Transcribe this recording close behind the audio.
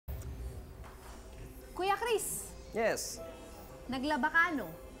Chris, Yes. naglaba ka, no?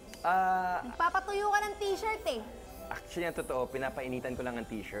 Nagpapatuyo ka ng t-shirt eh. Actually, ang totoo, pinapainitan ko lang ang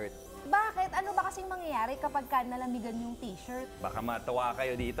t-shirt. Bakit? Ano ba kasing mangyayari kapag ka nalamigan yung t-shirt? Baka matawa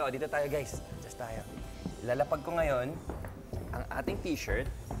kayo dito. Dito tayo, guys. Just tayo. Ilalapag ko ngayon ang ating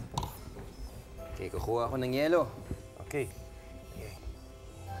t-shirt. Okay, kukuha ako ng yelo. Okay. Okay.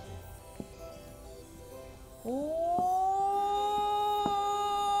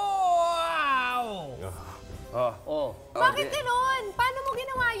 Wow! Bakit ganun? Paano mo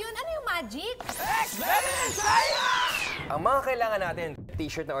ginawa yun? Ano yung magic? Ang mga kailangan natin,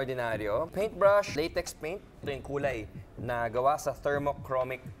 t-shirt na ordinaryo, paintbrush, latex paint, ito yung kulay na gawa sa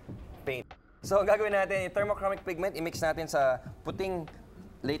thermochromic paint. So, ang gagawin natin, yung thermochromic pigment, i-mix natin sa puting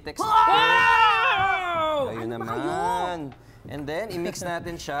latex paint. Ayun naman. And then, i-mix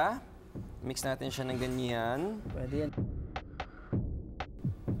natin siya. Mix natin siya ng ganyan. Pwede yan.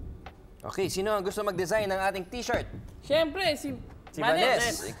 Okay, sino ang gusto mag-design ng ating t-shirt? Siyempre, si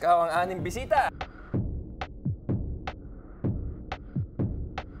Vaness. Ikaw ang aning bisita.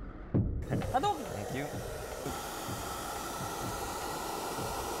 Ano? Thank you.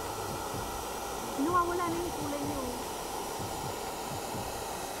 Nawawala na yung kulay niyo.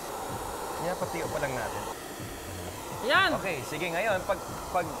 Kaya patiyo pa lang natin. Yan! Okay, sige ngayon, pag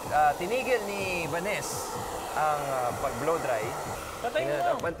tinigil ni Vaness ang pag-blow dry, Patay mo!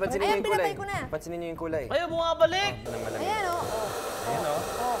 pansinin niyo yung kulay. pinatay ko na. Pansinin niyo yung kulay. Ayaw, bumabalik! Ayan, oh. Ayan, oh.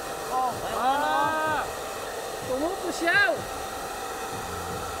 Tumupo siya!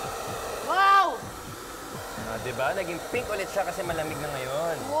 Wow! Diba? Naging pink ulit siya kasi malamig na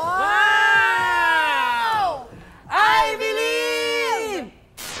ngayon. Wow! IBilib!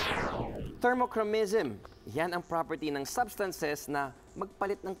 Thermochromism. Yan ang property ng substances na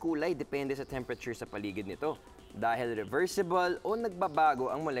magpalit ng kulay depende sa temperature sa paligid nito. Dahil reversible o nagbabago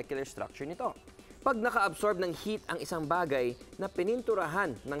ang molecular structure nito. Pag naka-absorb ng heat ang isang bagay na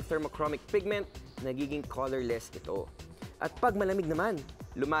pininturahan ng thermochromic pigment, nagiging colorless ito. At pag malamig naman,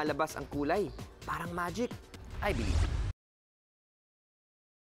 lumalabas ang kulay. Parang magic. I believe.